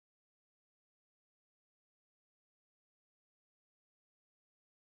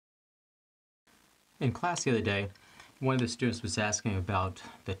In class the other day, one of the students was asking about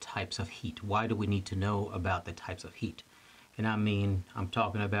the types of heat. Why do we need to know about the types of heat? And I'm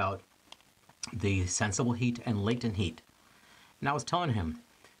talking about the sensible heat and latent heat. And I was telling him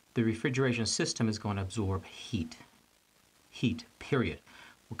the refrigeration system is going to absorb heat. Heat, period.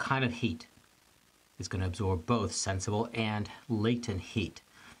 What kind of heat? It's going to absorb both sensible and latent heat.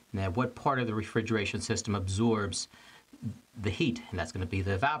 Now, what part of the refrigeration system absorbs the heat? And that's going to be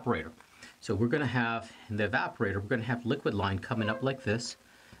the evaporator. So we're going to have, in the evaporator, we're going to have liquid line coming up like this,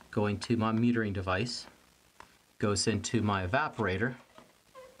 going to my metering device, goes into my evaporator,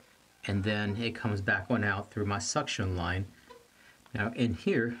 and then it comes back on out through my suction line. Now in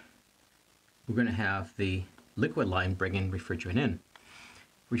here, we're going to have the liquid line bringing refrigerant in.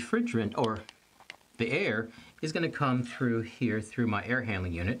 Refrigerant, or the air, is going to come through here through my air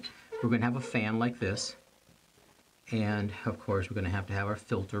handling unit. We're going to have a fan like this, and of course we're going to have our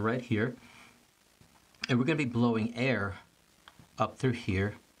filter right here. And we're going to be blowing air up through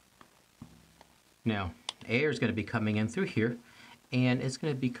here. Now, air is going to be coming in through here, and it's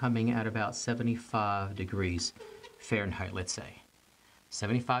going to be coming at about 75 degrees Fahrenheit, let's say.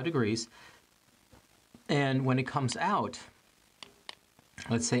 75 degrees. And when it comes out,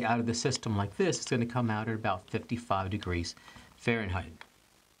 let's say out of the system like this, it's going to come out at about 55 degrees Fahrenheit.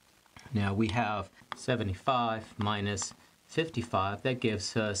 Now we have 75 minus 55. That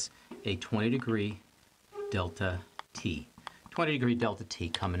gives us a 20 degree delta T. 20 degree delta T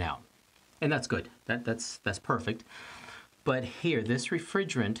coming out. And that's good. That's perfect. But here, this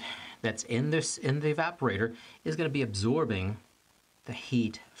refrigerant that's in the evaporator is going to be absorbing the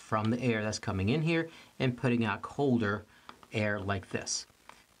heat from the air that's coming in here and putting out colder air like this.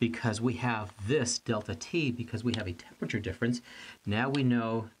 Because we have this delta T, because we have a temperature difference, now we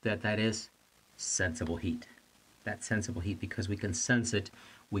know that that is sensible heat. That's sensible heat because we can sense it,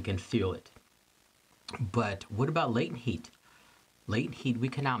 we can feel it. But what about latent heat? Latent heat we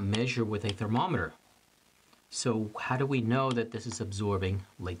cannot measure with a thermometer. So how do we know that this is absorbing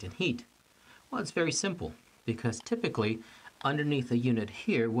latent heat? Well, it's very simple, because typically underneath the unit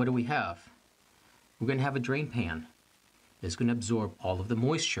here, what do we have? We're going to have a drain pan. It's going to absorb all of the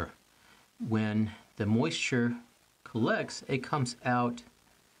moisture. When the moisture collects, it comes out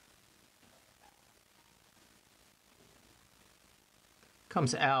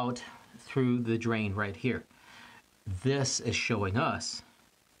through the drain right here. This is showing us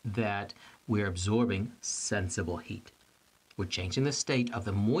that we're absorbing sensible heat. We're changing the state of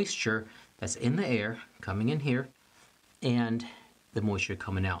the moisture that's in the air coming in here and the moisture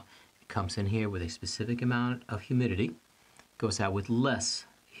coming out. It comes in here with a specific amount of humidity, goes out with less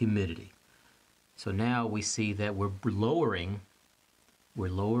humidity. So now we see that we're lowering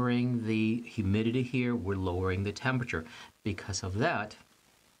the humidity here, we're lowering the temperature. Because of that,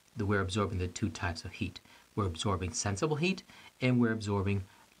 we're absorbing the two types of heat. We're absorbing sensible heat and we're absorbing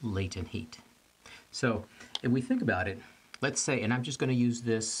latent heat. So if we think about it, let's say, and I'm just going to use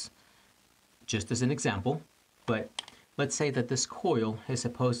this just as an example, but let's say that this coil is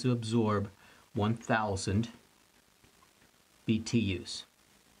supposed to absorb 1,000 BTUs.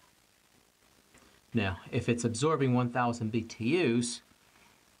 Now, if it's absorbing 1,000 BTUs,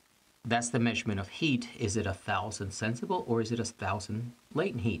 that's the measurement of heat. Is it 1,000 sensible or is it 1,000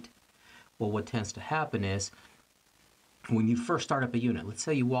 latent heat? Well, what tends to happen is when you first start up a unit, let's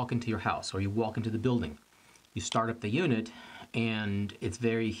say you walk into your house or you walk into the building, you start up the unit and it's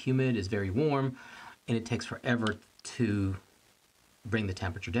very humid, it's very warm, and it takes forever to bring the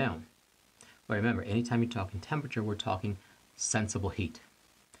temperature down. But remember, anytime you're talking temperature, we're talking sensible heat.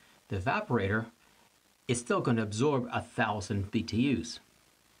 The evaporator is still going to absorb 1,000 BTUs.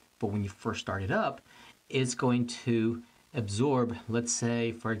 But when you first start it up, it's going to absorb, let's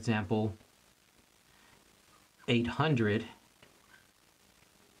say, for example, 800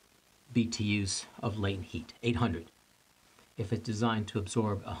 BTUs of latent heat. 800. If it's designed to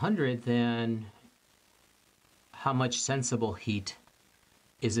absorb 100, then how much sensible heat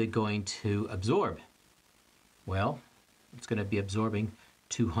is it going to absorb? Well, it's going to be absorbing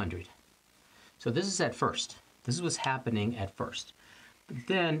 200. So this is at first. This is what's happening at first. But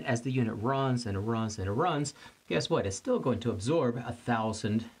then as the unit runs and it runs and it runs, guess what? It's still going to absorb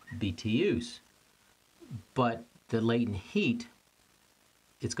 1,000 BTUs. But the latent heat,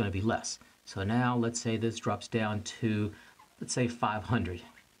 it's going to be less. So now let's say this drops down to, let's say 500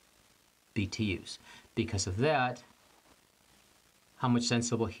 BTUs. Because of that, how much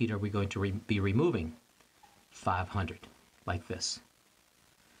sensible heat are we going to be removing? 500, like this.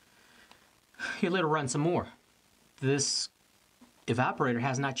 You let it run some more. This evaporator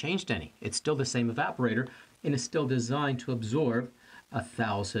has not changed any. It's still the same evaporator, and it's still designed to absorb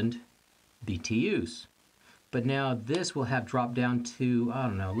 1,000 BTUs. But now this will have dropped down to, I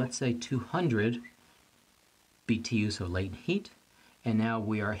don't know, let's say 200 BTUs of latent heat. And now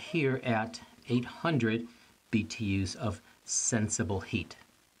we are here at 800 BTUs of sensible heat.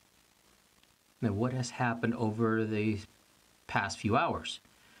 Now what has happened over the past few hours?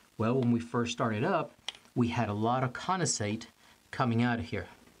 Well, when we first started up, we had a lot of condensate coming out of here.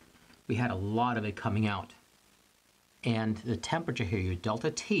 We had a lot of it coming out. And the temperature here, your delta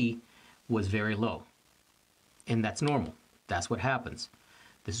T, was very low. And that's normal. That's what happens.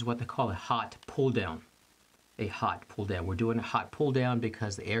 This is what they call a hot pull down. A hot pull down. We're doing a hot pull down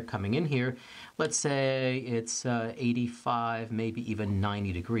because the air coming in here, let's say it's 85, maybe even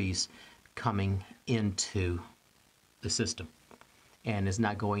 90 degrees coming into the system. And is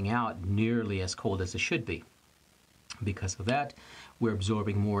not going out nearly as cold as it should be. Because of that, we're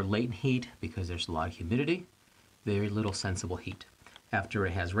absorbing more latent heat because there's a lot of humidity, very little sensible heat. After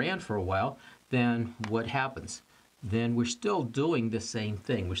it has ran for a while, then what happens? Then we're still doing the same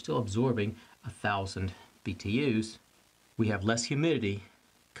thing. We're still absorbing 1,000 BTUs. We have less humidity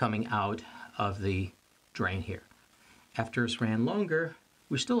coming out of the drain here. After it's ran longer,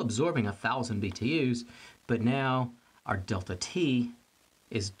 we're still absorbing 1,000 BTUs, but now our delta T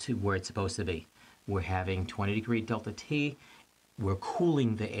is to where it's supposed to be. We're having 20-degree delta T. We're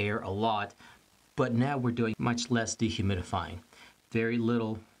cooling the air a lot, but now we're doing much less dehumidifying. Very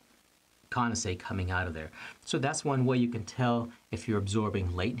little condensate coming out of there. So that's one way you can tell if you're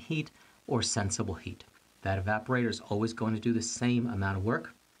absorbing latent heat or sensible heat. That evaporator is always going to do the same amount of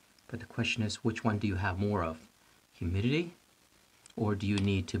work, but the question is, which one do you have more of? Humidity, or do you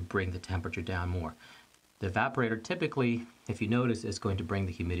need to bring the temperature down more? The evaporator typically, if you notice, is going to bring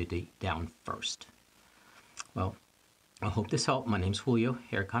the humidity down first. Well, I hope this helped. My name's Julio,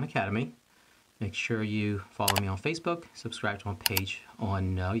 Aircon Academy. Make sure you follow me on Facebook, subscribe to my page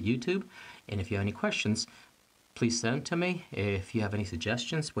on YouTube, and if you have any questions, please send them to me. If you have any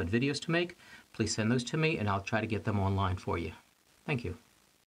suggestions, what videos to make, please send those to me, and I'll try to get them online for you. Thank you.